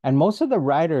writer, and most of the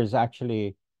writers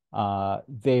actually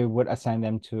they would assign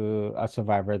them to a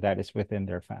survivor that is within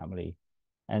their family,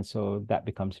 and so that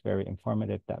becomes very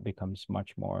informative. That becomes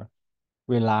much more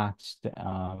relaxed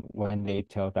when they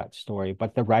tell that story.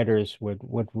 But the writers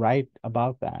would write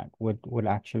about that, would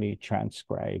actually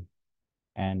transcribe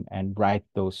and write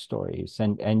those stories,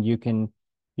 and you can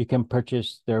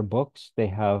purchase their books. They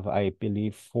have, I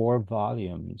believe, 4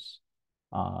 volumes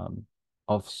um,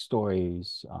 of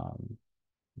stories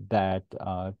that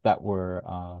that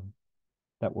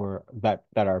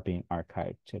are being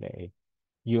archived today.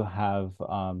 You have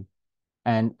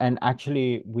and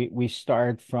actually we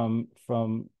start from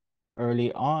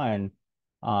early on.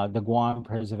 The Guam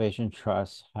Preservation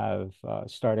Trust have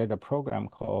started a program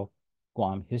called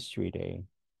Guam History Day,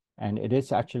 and it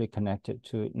is actually connected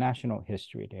to National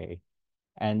History Day.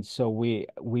 And so we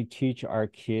teach our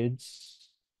kids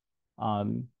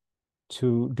um,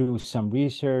 to do some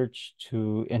research,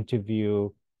 to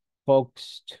interview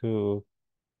folks, to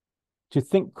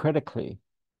think critically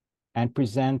and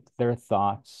present their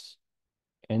thoughts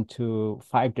into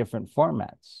 5 different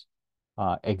formats: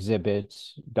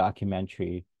 exhibits,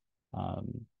 documentary,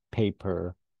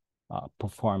 paper,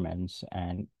 performance,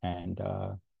 and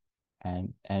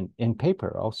in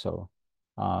paper also.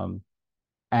 Um,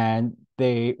 and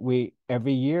we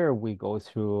every year we go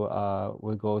through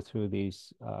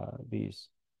these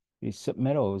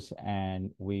submittals,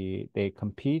 and they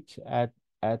compete at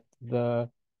the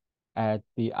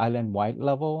island-wide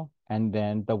level, and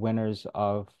then the winners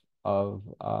of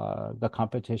the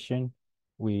competition,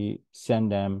 we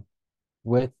send them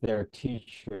with their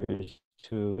teachers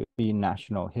to the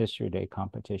National History Day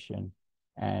competition.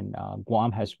 And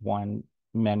Guam has won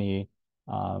many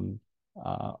of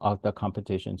the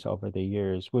competitions over the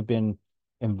years. We've been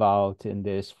involved in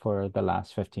this for the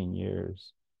last 15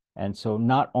 years. And so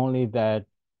not only that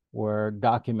we're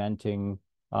documenting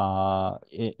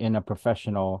in a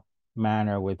professional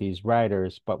manner with these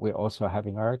writers, but we're also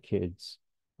having our kids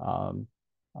um,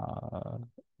 uh,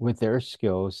 with their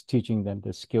skills, teaching them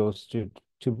the skills to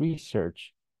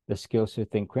research, the skills to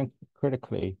think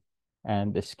critically,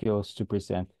 and the skills to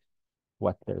present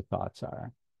what their thoughts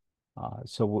are.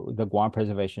 So the Guam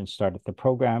Preservation started the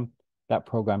program. That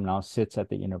program now sits at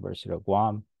the University of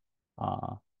Guam.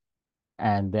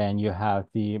 And then you have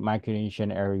the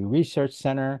Micronesian Area Research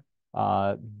Center,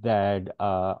 that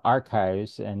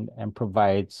archives and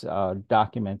provides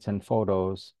documents and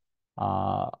photos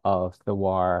of the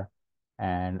war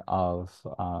and of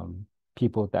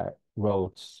people that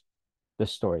wrote the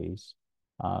stories.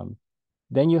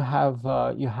 Then you have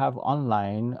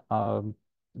online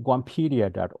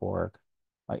Guampedia.org.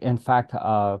 In fact,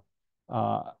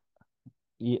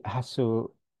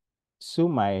 Hasu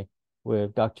Sumai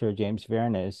with Dr. James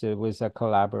Vernes, it was a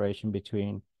collaboration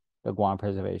between the Guam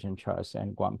Preservation Trust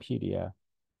and Guampedia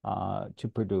to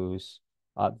produce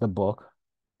the book,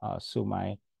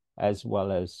 Sumai, as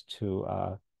well as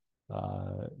to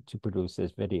produce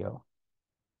this video.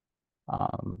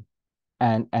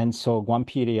 And so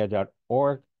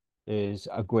Guampedia.org is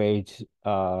a great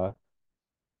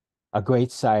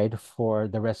site for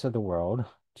the rest of the world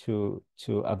to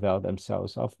avail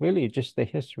themselves of really just the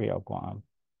history of Guam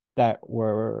that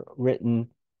were written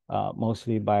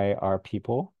mostly by our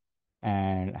people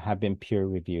and have been peer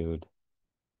reviewed.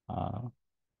 Uh,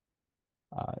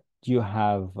 you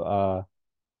have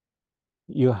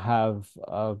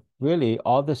really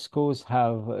all the schools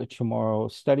have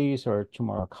Chamorro studies or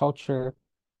Chamorro culture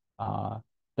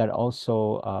that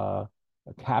also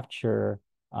capture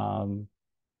and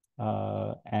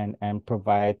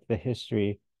provide the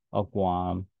history of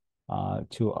Guam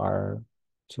to our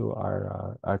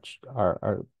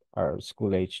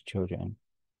school age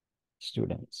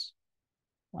students.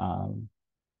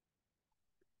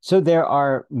 So there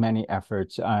are many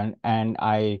efforts, and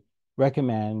I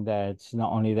recommend that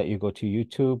not only that you go to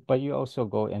YouTube, but you also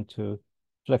go into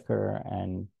Flickr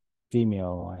and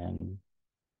Vimeo, and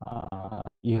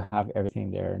you have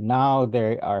everything there. Now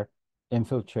they are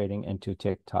infiltrating into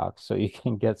TikTok, so you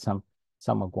can get some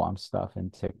of Guam stuff in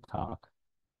TikTok,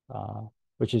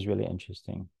 which is really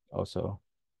interesting also.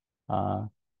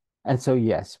 And so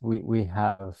yes, we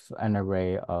have an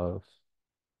array of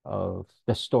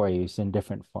the stories in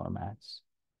different formats.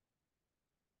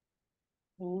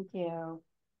 Thank you.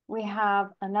 We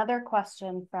have another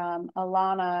question from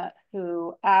Alana,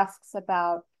 who asks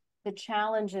about the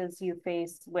challenges you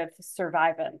face with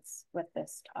survivance with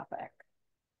this topic.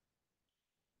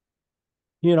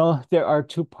 You know, there are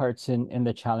two parts in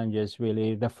the challenges,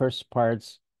 really. The first part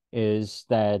is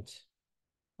that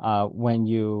when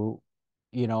you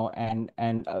know, and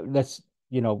let's,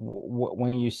 you know,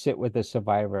 when you sit with a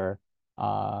survivor,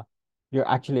 you're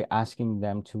actually asking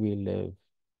them to relive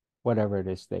whatever it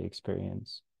is they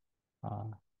experience.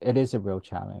 It is a real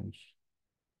challenge.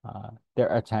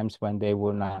 There are times when they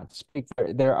will not speak.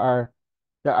 There are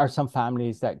some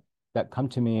families that come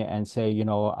to me and say, you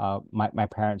know, my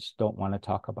parents don't want to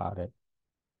talk about it,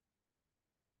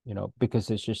 you know, because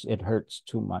it hurts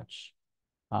too much.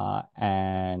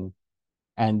 And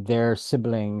their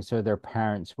siblings or their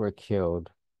parents were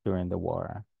killed during the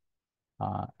war.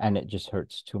 And it just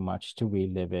hurts too much to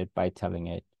relive it by telling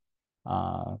it.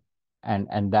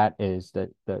 And that is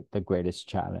the greatest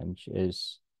challenge,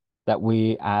 is that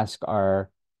we ask our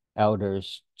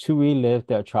elders to relive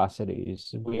the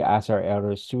atrocities. We ask our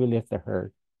elders to relive the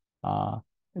hurt.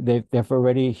 They've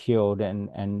already healed, and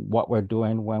what we're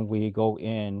doing when we go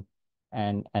in,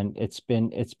 and it's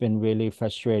been really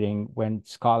frustrating when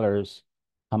scholars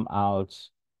come out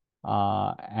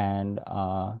and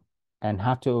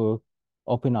have to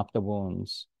open up the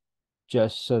wounds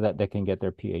just so that they can get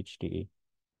their PhD,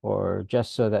 or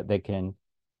just so that they can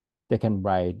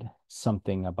write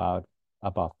something about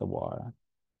the war.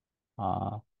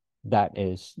 That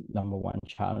is number one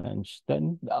challenge.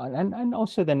 Then and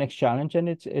also the next challenge, and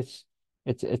it's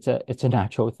a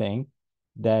natural thing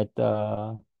that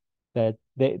that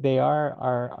they are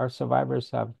our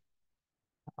survivors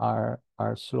are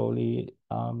slowly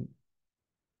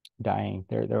dying.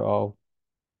 They're all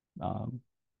I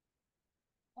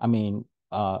mean,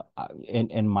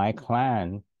 in my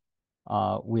clan,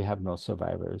 we have no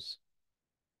survivors.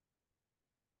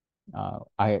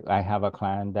 I have a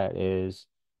clan that is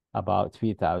about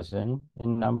 3,000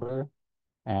 in number,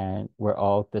 and we're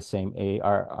all the same age.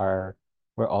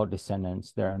 We're all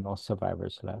descendants. There are no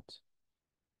survivors left.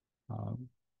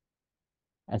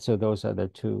 And so those are the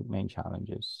two main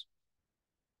challenges.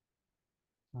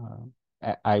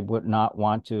 I would not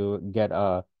want to get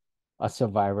a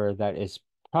survivor that is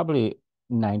probably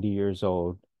 90 years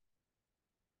old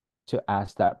to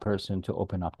ask that person to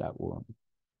open up that wound.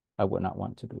 I would not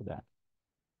want to do that.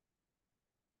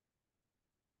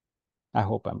 I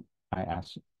hope I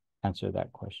answer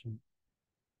that question.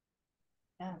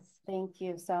 Yes, thank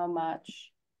you so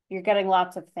much. You're getting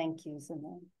lots of thank yous in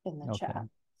the Okay. chat.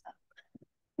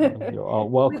 You're all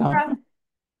welcome.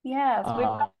 Yes, we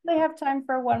probably have time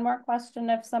for one more question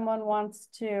if someone wants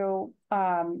to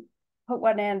put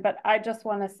one in, but I just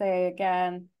want to say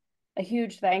again, a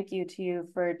huge thank you to you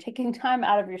for taking time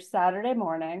out of your Saturday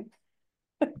morning.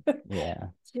 Yeah.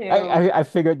 To I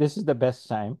figured this is the best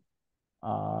time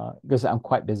because I'm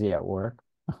quite busy at work.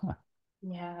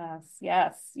 yes,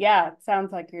 yes, yeah. It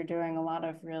sounds like you're doing a lot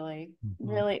of really, Mhm.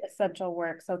 really essential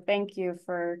work. So thank you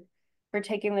for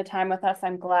taking the time with us.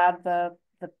 I'm glad the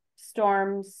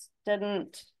storms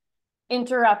didn't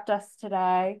interrupt us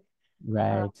today.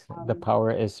 Right. The Um,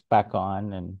 power is back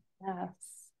on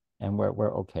yes, and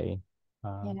we're okay.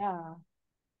 yeah.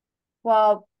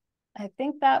 Well, I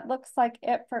think that looks like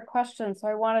it for questions. So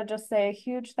I want to just say a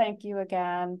huge thank you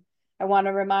again. I want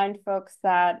to remind folks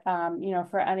that,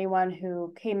 for anyone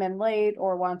who came in late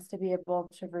or wants to be able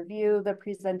to review the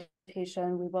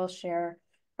presentation, we will share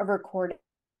a recording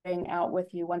out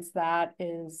with you once that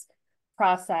is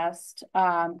processed.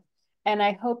 And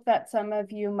I hope that some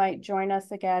of you might join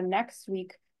us again next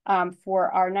week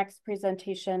for our next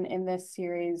presentation in this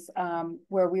series,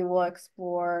 where we will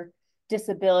explore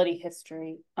disability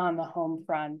history on the home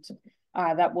front.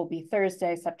 That will be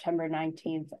Thursday, September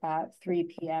 19th at 3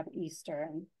 p.m.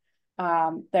 Eastern.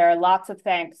 There are lots of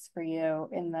thanks for you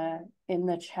in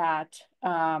the chat.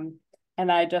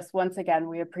 And I just, once again,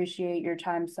 we appreciate your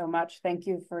time so much. Thank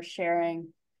you for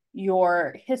sharing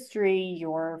your history,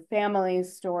 your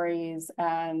family's stories,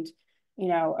 and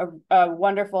a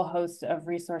wonderful host of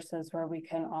resources where we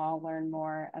can all learn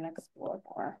more and explore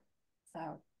more.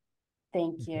 So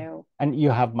thank you. And you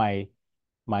have my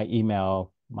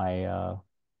email, my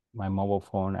mobile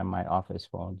phone and my office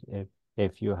phone.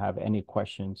 If you have any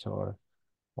questions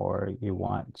or you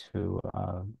want to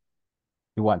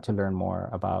learn more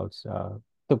about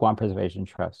the Guam Preservation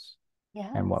Trust and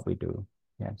Yes, what we do.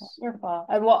 Yes. wonderful.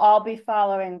 And we'll all be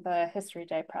following the History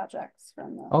Day projects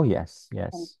from the. Oh, yes, From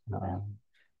yes.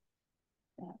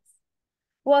 yes.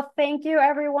 Well, thank you,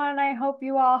 everyone. I hope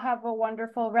you all have a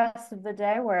wonderful rest of the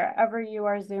day wherever you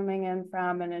are zooming in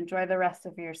from, and enjoy the rest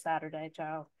of your Saturday,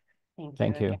 Joe. Thank you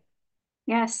Thank again. you.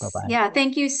 Yes. Bye-bye. Yeah.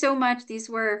 Thank you so much. These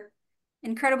were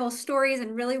incredible stories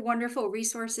and really wonderful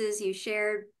resources you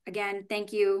shared. Again,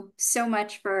 thank you so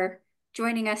much for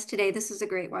joining us today. This was a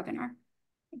great webinar.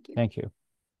 Thank you. Thank you.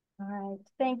 All right.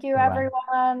 Thank you, Bye-bye.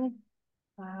 everyone.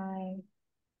 Bye.